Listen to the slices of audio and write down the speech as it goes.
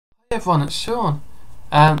Hey everyone, it's Sean,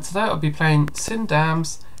 and today I'll be playing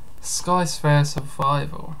SynDmn's Skysphere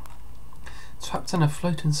Survival. Trapped in a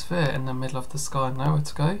floating sphere in the middle of the sky, nowhere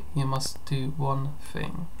to go, you must do one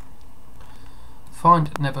thing.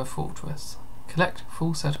 Find Nether Fortress. Collect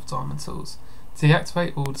full set of diamond tools.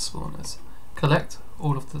 Deactivate all the spawners. Collect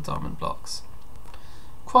all of the diamond blocks.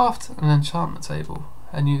 Craft an enchantment table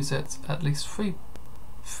and use at least three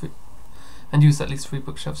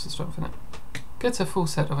bookshelves to strengthen it. Get a full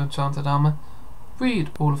set of enchanted armour, breed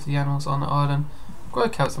all of the animals on the island, grow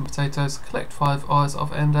carrots and potatoes, collect 5 eyes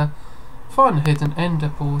of ender, find a hidden ender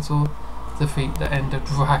portal, defeat the ender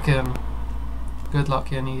dragon. Good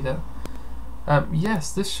luck, you need it.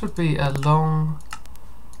 Yes, this should be a long,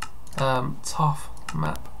 tough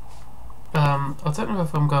map. I don't know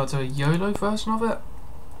if I'm going to do a YOLO version of it,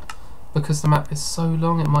 because the map is so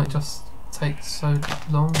long it might just take so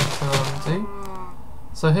long to do.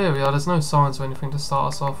 So here we are, there's no signs or anything to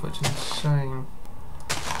start us off, which is a shame.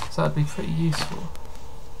 So that'd be pretty useful.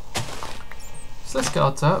 So let's get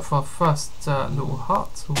our dirt for our first little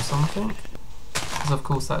hut or something, because of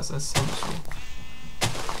course that's essential.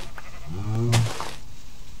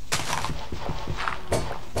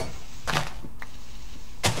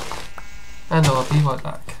 And I'll be right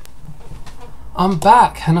back. I'm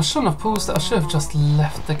back, and I shouldn't have paused it, I should have just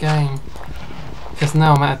left the game, because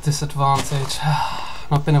now I'm at a disadvantage.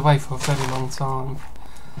 I've been away for a very long time.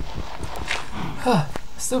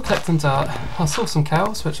 Still collecting dirt. I saw some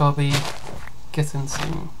cows, which I'll be getting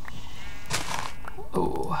soon.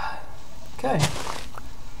 Oh, okay.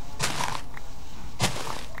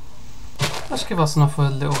 That should give us enough for a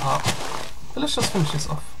little hut. But let's just finish this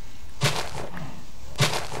off.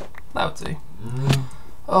 That would do.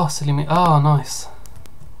 Oh, silly me. Oh, nice.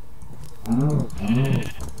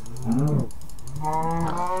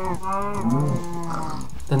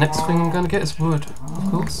 The next thing I'm going to get is wood, of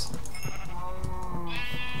course.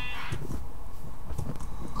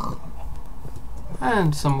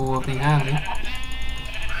 And some more will be handy.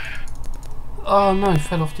 Oh no,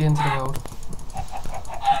 fell off the end of the world.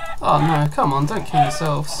 Oh no, come on, don't kill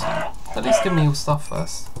yourselves. At least give me your stuff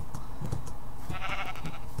first.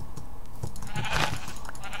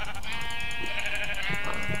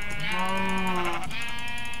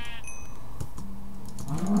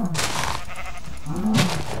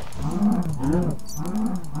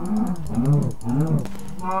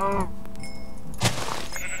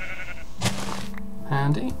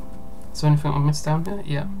 Handy. Is there anything I missed down here?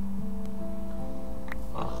 Yeah.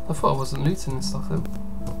 I thought I wasn't looting this stuff then.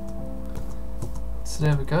 So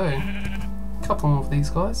there we go. A couple more of these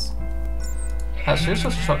guys. Actually, let's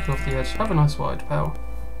just chuck you off the edge. Have a nice wide pal.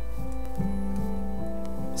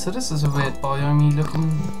 So this is a weird biome-y looking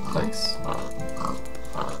place.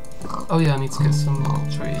 Oh yeah, I need to get some more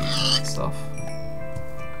tree stuff.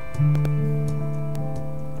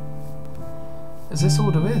 Is this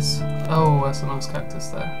all there is? Oh, that's a nice cactus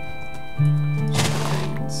there.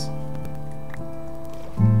 Sugarcanes.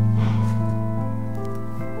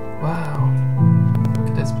 Wow, look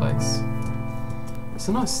at this place. It's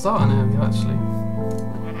a nice starting area actually.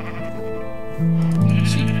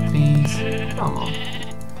 Sheep, please. Come on.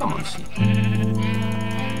 Come on, sheep.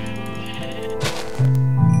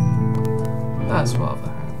 That's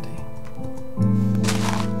rather handy.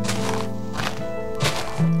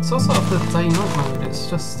 It's also up the day-night mode, it's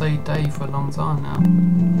just stayed day for a long time now.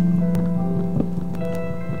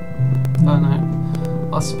 Oh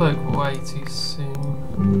no, I spoke way too soon.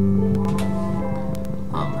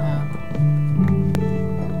 Oh man.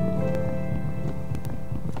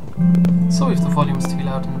 Sorry if the volume's too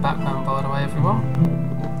loud in the background, by the way, everyone.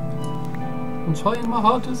 I'm trying my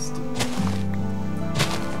hardest. There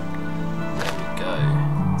we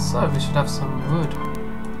go. So we should have some wood.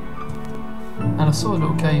 And I saw a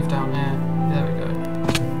little cave down there. There we go.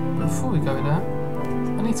 But before we go there,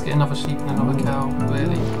 I need to get another sheep and another cow,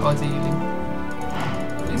 really, ideally.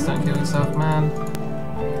 Please don't kill yourself, man.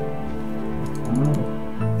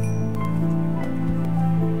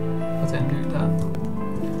 I didn't do that.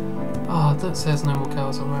 Ah, don't say there's no more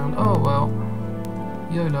cows around. Oh well.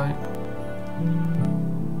 YOLO.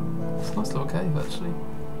 It's a nice little cave, actually.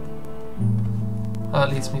 It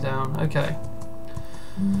leads me down. Okay.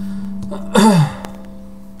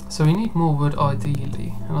 So we need more wood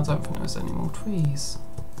ideally, and I don't think there's any more trees.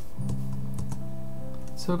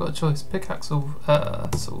 So we've got a choice, pickaxe or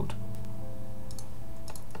sword.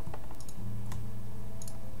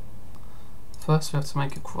 First we have to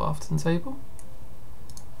make a crafting table.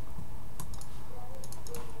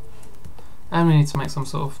 And we need to make some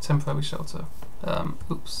sort of temporary shelter.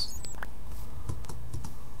 Oops.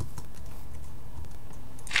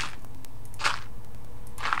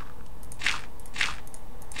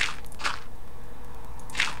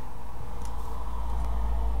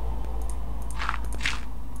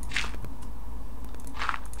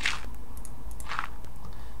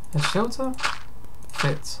 A shelter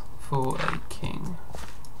fit for a king.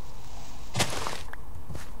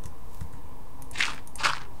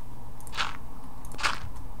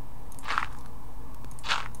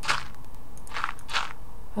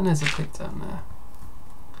 And there's a pig down there.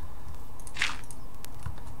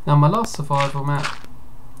 Now my last survival map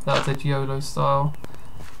that I did YOLO style,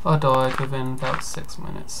 I died within about 6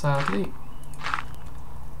 minutes, sadly.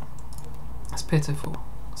 It's pitiful.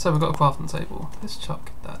 So we've got a crafting table. Let's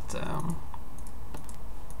chuck that down.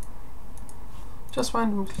 Just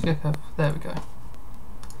randomly click up. There we go.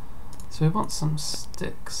 So we want some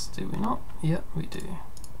sticks, do we not? Yep, we do.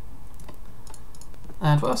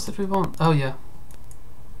 And what else did we want? Oh yeah.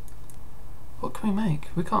 What can we make?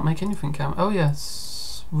 We can't make anything, can we? Oh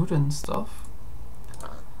yes, wooden stuff.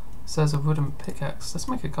 So there's a wooden pickaxe. Let's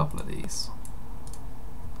make a couple of these.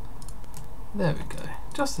 There we go.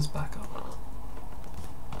 Just as backup.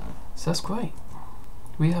 So that's great.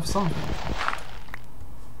 We have something.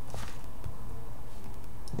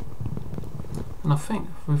 And I think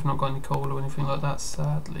we've not got any coal or anything like that,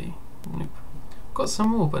 sadly. Nope. Got some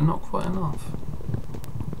more, but not quite enough.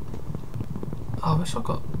 Oh, I wish I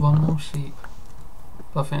got one more sheep.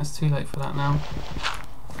 But I think it's too late for that now.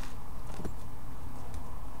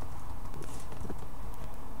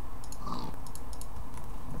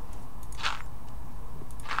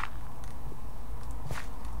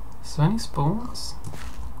 So any spawns?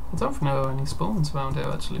 I don't think there are any spawns around here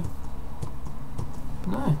actually.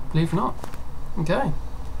 No, believe not. Okay.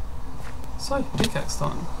 So, pickaxe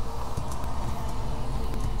time.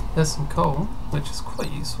 There's some coal, which is quite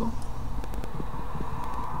useful.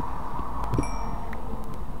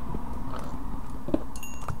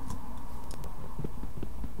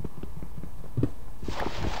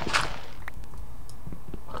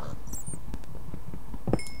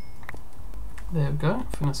 There we go, I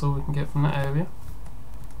think that's all we can get from that area.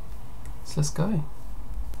 So let's go.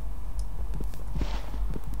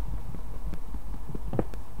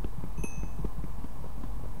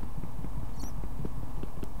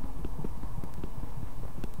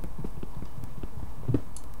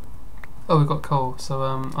 Oh, we've got coal, so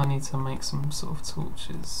I need to make some sort of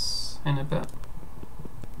torches in a bit.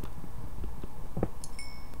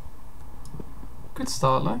 Good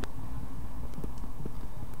start though.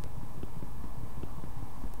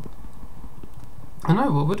 I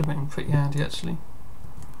know what would have been pretty handy actually.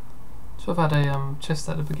 So I've had a chest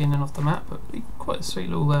at the beginning of the map, but it'd be quite a sweet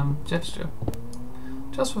little gesture.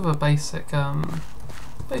 Just with a basic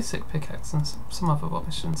pickaxe and some other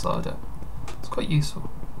rubbish inside it. It's quite useful.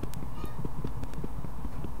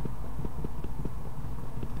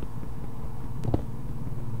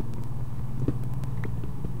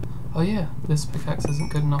 Oh yeah, this pickaxe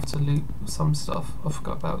isn't good enough to loot some stuff. I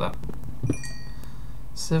forgot about that.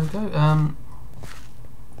 So there we go.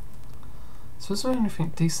 So is there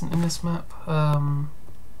anything decent in this map? I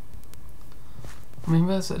mean,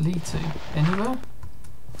 where does it lead to? Anywhere?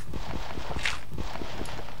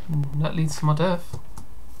 That leads to my death.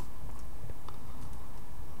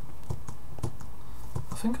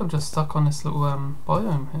 I think I'm just stuck on this little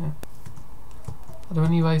biome here. Are there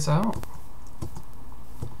any ways out?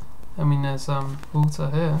 I mean, there's water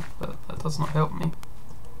here, but that does not help me.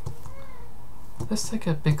 Let's take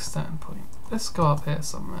a big starting point. Let's go up here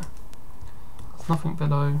somewhere. There's nothing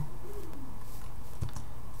below.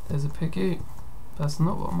 There's a piggy. That's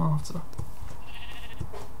not what I'm after.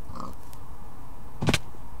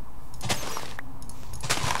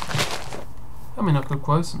 I mean, I could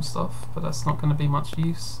grow some stuff, but that's not going to be much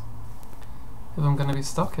use if I'm going to be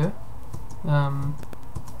stuck here.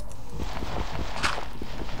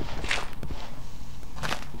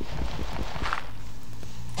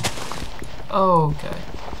 Okay.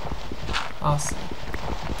 I see.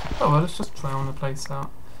 Oh well, let's just drown the place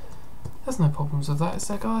out. There's no problems with that, is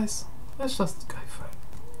there, guys? Let's just go for it.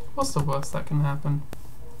 What's the worst that can happen?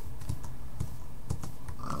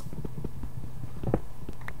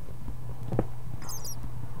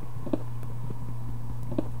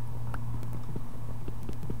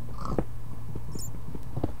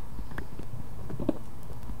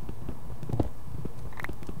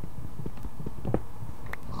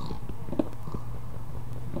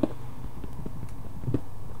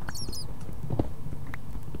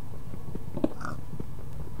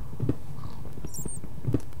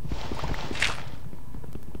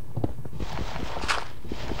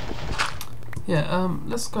 Yeah,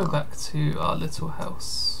 let's go back to our little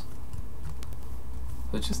house,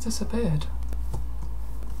 which has disappeared.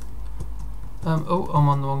 Oh, I'm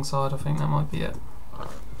on the wrong side, I think that might be it.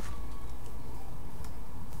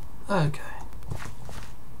 Okay.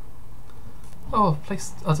 Oh,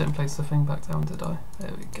 I didn't place the thing back down, did I?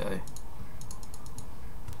 There we go.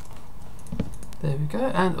 There we go.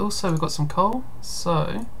 And also we've got some coal,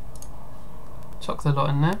 so chuck the lot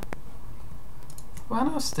in there. Well,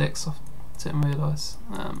 no sticks. I didn't realise.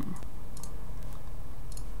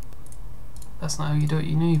 That's not how you do it,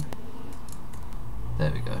 you noob.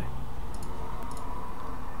 There we go.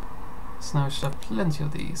 So now we should have plenty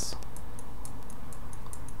of these.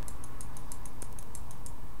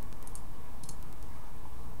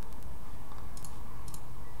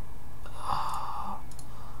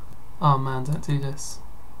 Oh man, don't do this.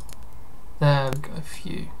 There we go,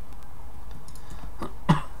 phew.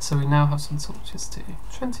 So we now have some torches too.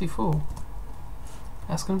 24.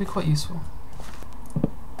 That's going to be quite useful.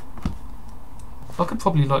 I could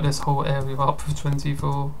probably light this whole area up with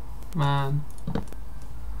 24. Man.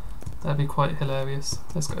 That'd be quite hilarious.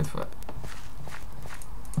 Let's go for it.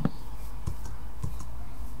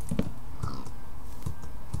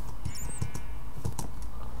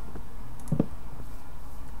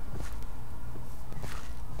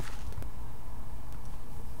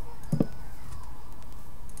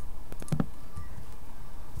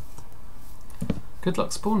 Good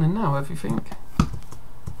luck spawning now, everything.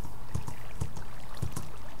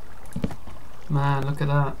 Man, look at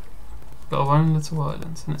that. Got our own little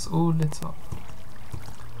island and it's all lit up.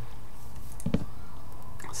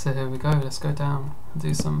 So here we go, let's go down and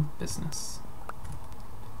do some business.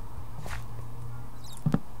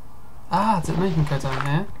 Ah, did it make him go down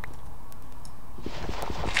here?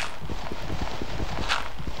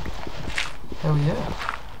 Hell yeah.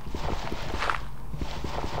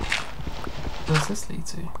 Where's this lead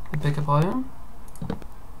to? The bigger biome?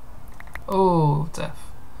 Oh, death.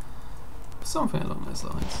 Something along those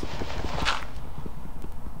lines.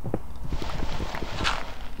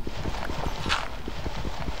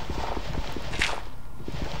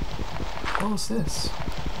 What's this?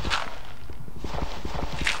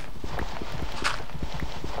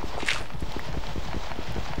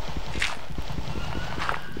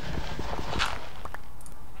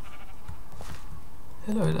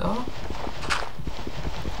 Hello there.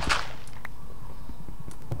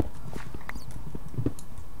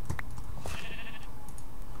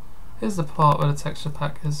 Here's the part where the texture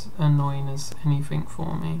pack is annoying as anything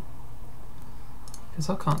for me, because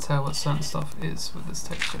I can't tell what certain stuff is with this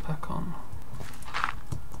texture pack on.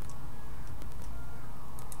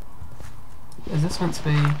 Is this meant to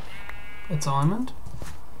be a diamond?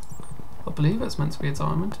 I believe it's meant to be a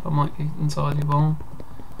diamond. I might be entirely wrong.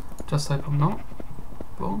 Just hope I'm not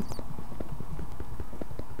wrong.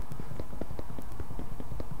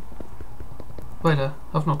 Wait there,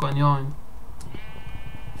 I've not got any iron.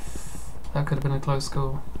 That could have been a close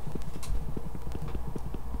call.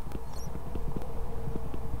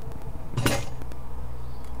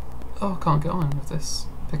 Oh, I can't get on with this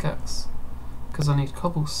pickaxe because I need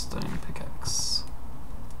cobblestone pickaxe.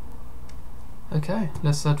 Okay,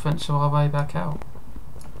 let's adventure our way back out.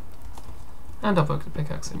 And I broke the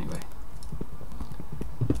pickaxe anyway.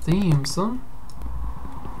 Damn, son.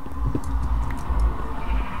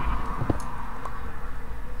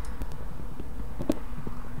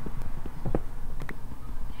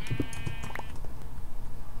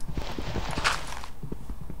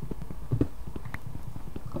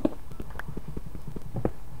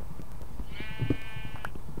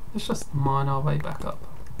 Let's just mine our way back up,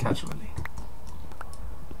 casually.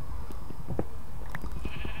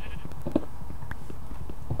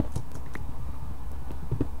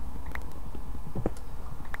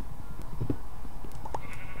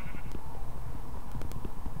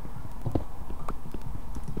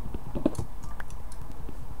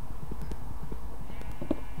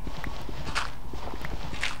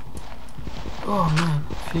 Oh man,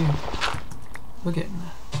 phew. We're getting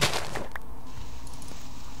there.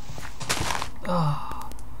 Ah,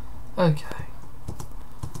 okay.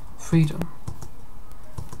 Freedom.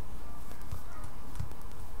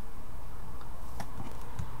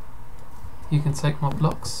 You can take my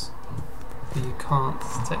blocks, but you can't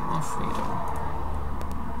take my freedom.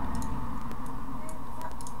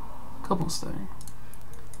 Cobblestone.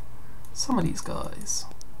 Some of these guys.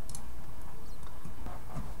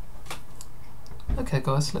 Okay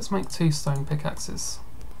guys, let's make 2 stone pickaxes.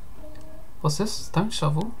 What's this? Stone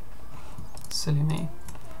shovel? Silly me.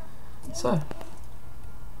 So,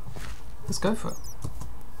 let's go for it.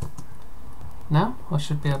 Now, I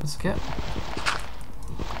should be able to get...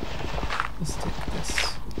 Let's take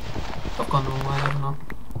this. I've gone the wrong way, haven't I?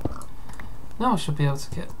 Now I should be able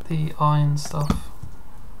to get the iron stuff,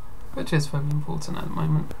 which is very important at the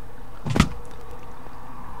moment.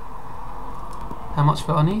 How much of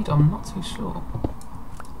it I need, I'm not too sure.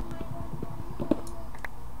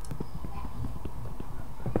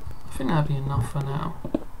 think that'd be enough for now.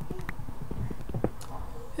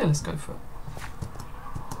 Yeah, let's go for it.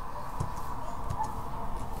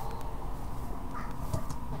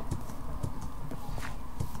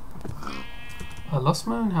 I lost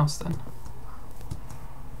my own house then.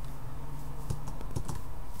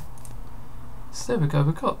 So there we go,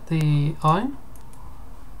 we've got the iron.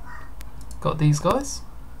 Got these guys.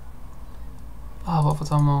 Oh, what have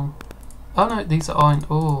I done wrong? Oh no, these are iron.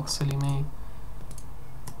 Oh, silly me.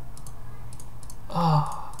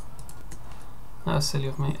 Ah, that was silly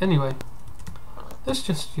of me. Anyway, let's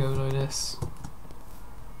just YOLO this.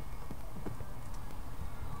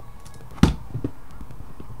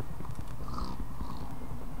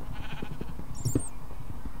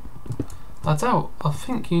 I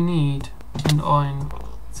think you need an iron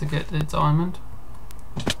to get the diamond.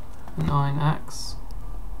 An iron axe.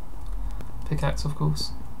 Pickaxe, of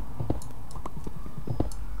course.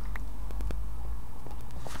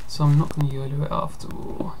 So I'm not going to YOLO it after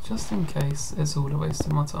all, just in case it's all a waste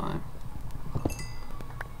of my time.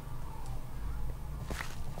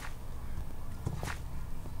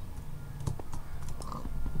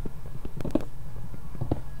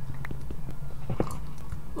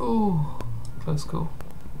 Oh, close call.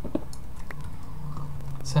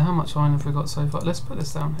 So how much iron have we got so far? Let's put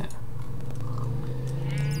this down here.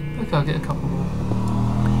 Okay, I'll get a couple more.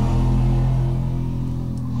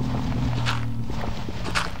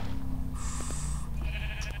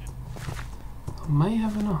 I may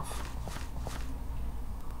have enough.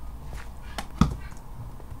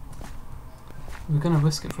 We're going to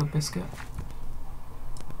risk it for a biscuit.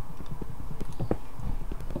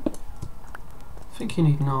 I think you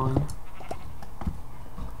need 9.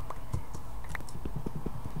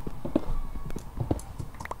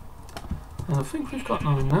 And I think we've got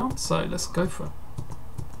 9 now, so let's go for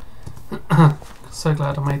it. So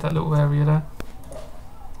glad I made that little area there.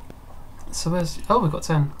 So where's... oh, we've got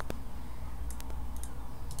 10.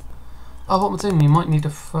 Oh, what we're doing, we might need a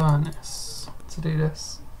furnace to do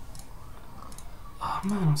this. Oh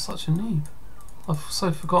man, I'm such a noob. I've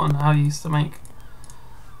so forgotten how you used to make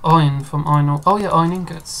iron from iron ore. Oh yeah, iron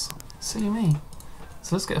ingots. Silly me.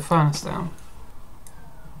 So let's get a furnace down.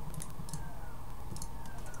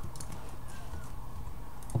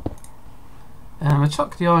 And we'll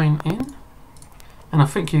chuck the iron in. And I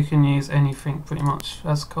think you can use anything pretty much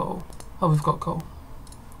as coal. Oh, we've got coal.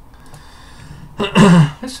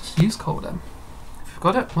 Let's just use coal then. If you've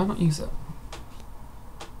got it, why not use it?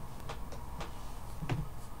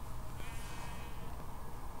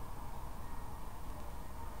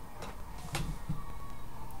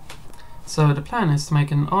 So the plan is to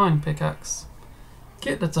make an iron pickaxe,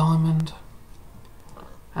 get the diamond,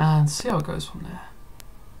 and see how it goes from there.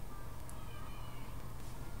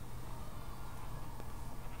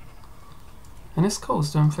 And this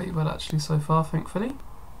coal's doing pretty well actually so far, thankfully.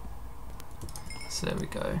 So there we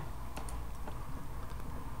go.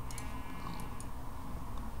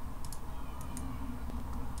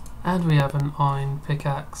 And we have an iron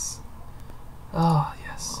pickaxe. Ah,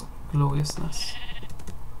 yes, gloriousness.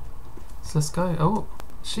 So let's go. Oh,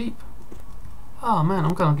 sheep. Oh man,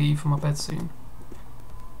 I'm gonna get you from my bed soon.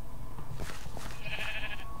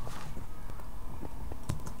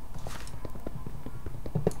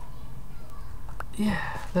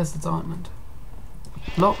 Yeah, there's the diamond.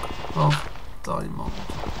 Block of diamond.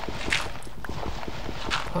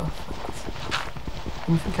 Perfect.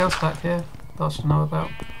 Anything else back here that I should know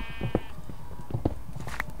about?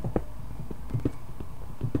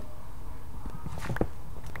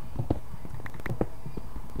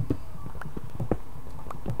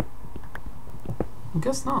 I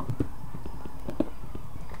guess not.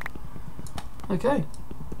 Okay.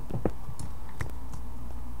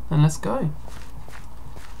 Then let's go.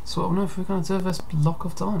 So I don't know if we're going to do this block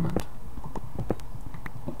of diamond.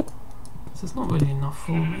 So it's not really enough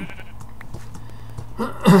for me.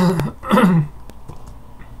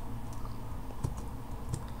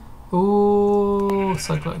 Oh,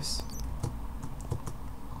 so close.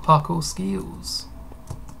 Parkour skills.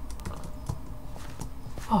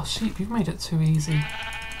 Oh sheep, you've made it too easy.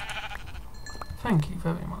 Thank you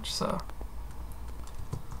very much, sir.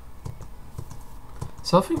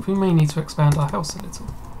 So I think we may need to expand our house a little.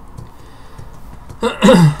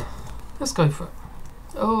 Let's go for it.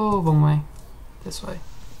 Oh, wrong way. This way.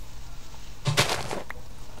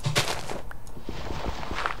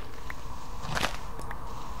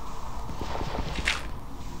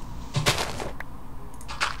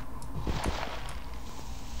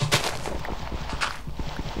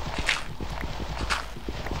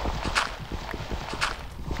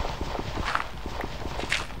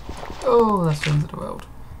 Oh, that's the end of the world.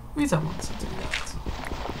 We don't want to do that.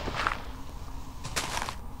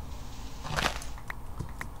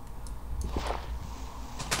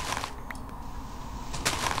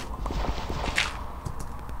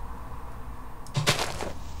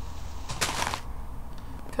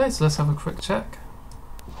 Okay, so let's have a quick check.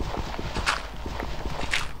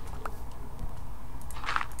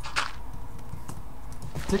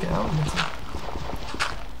 Dig it out a little.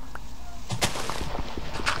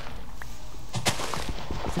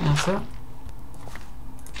 I think that's it.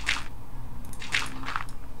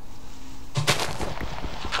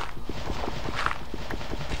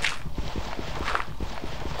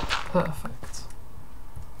 Perfect.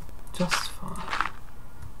 Just fine.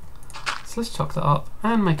 So let's chop that up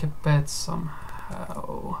and make a bed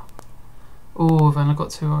somehow. Oh, I've only got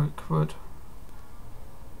 2 oak wood.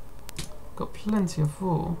 Got plenty of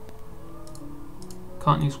wool.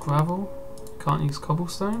 Can't use gravel. Can't use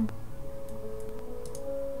cobblestone.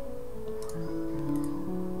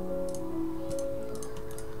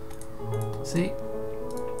 See,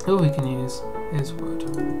 all we can use is wood.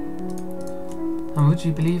 And would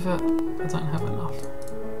you believe it? I don't have enough.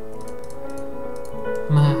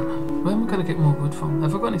 Man, where am I going to get more wood from?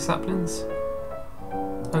 Have I got any saplings?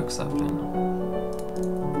 Oak sapling.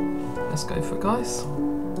 Let's go for it, guys.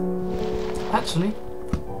 Actually,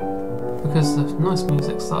 because the nice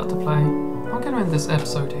music started to play, I'm going to end this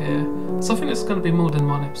episode here. So I think it's going to be more than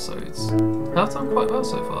 1 episode. I've done quite well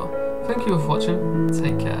so far. Thank you for watching.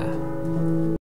 Take care.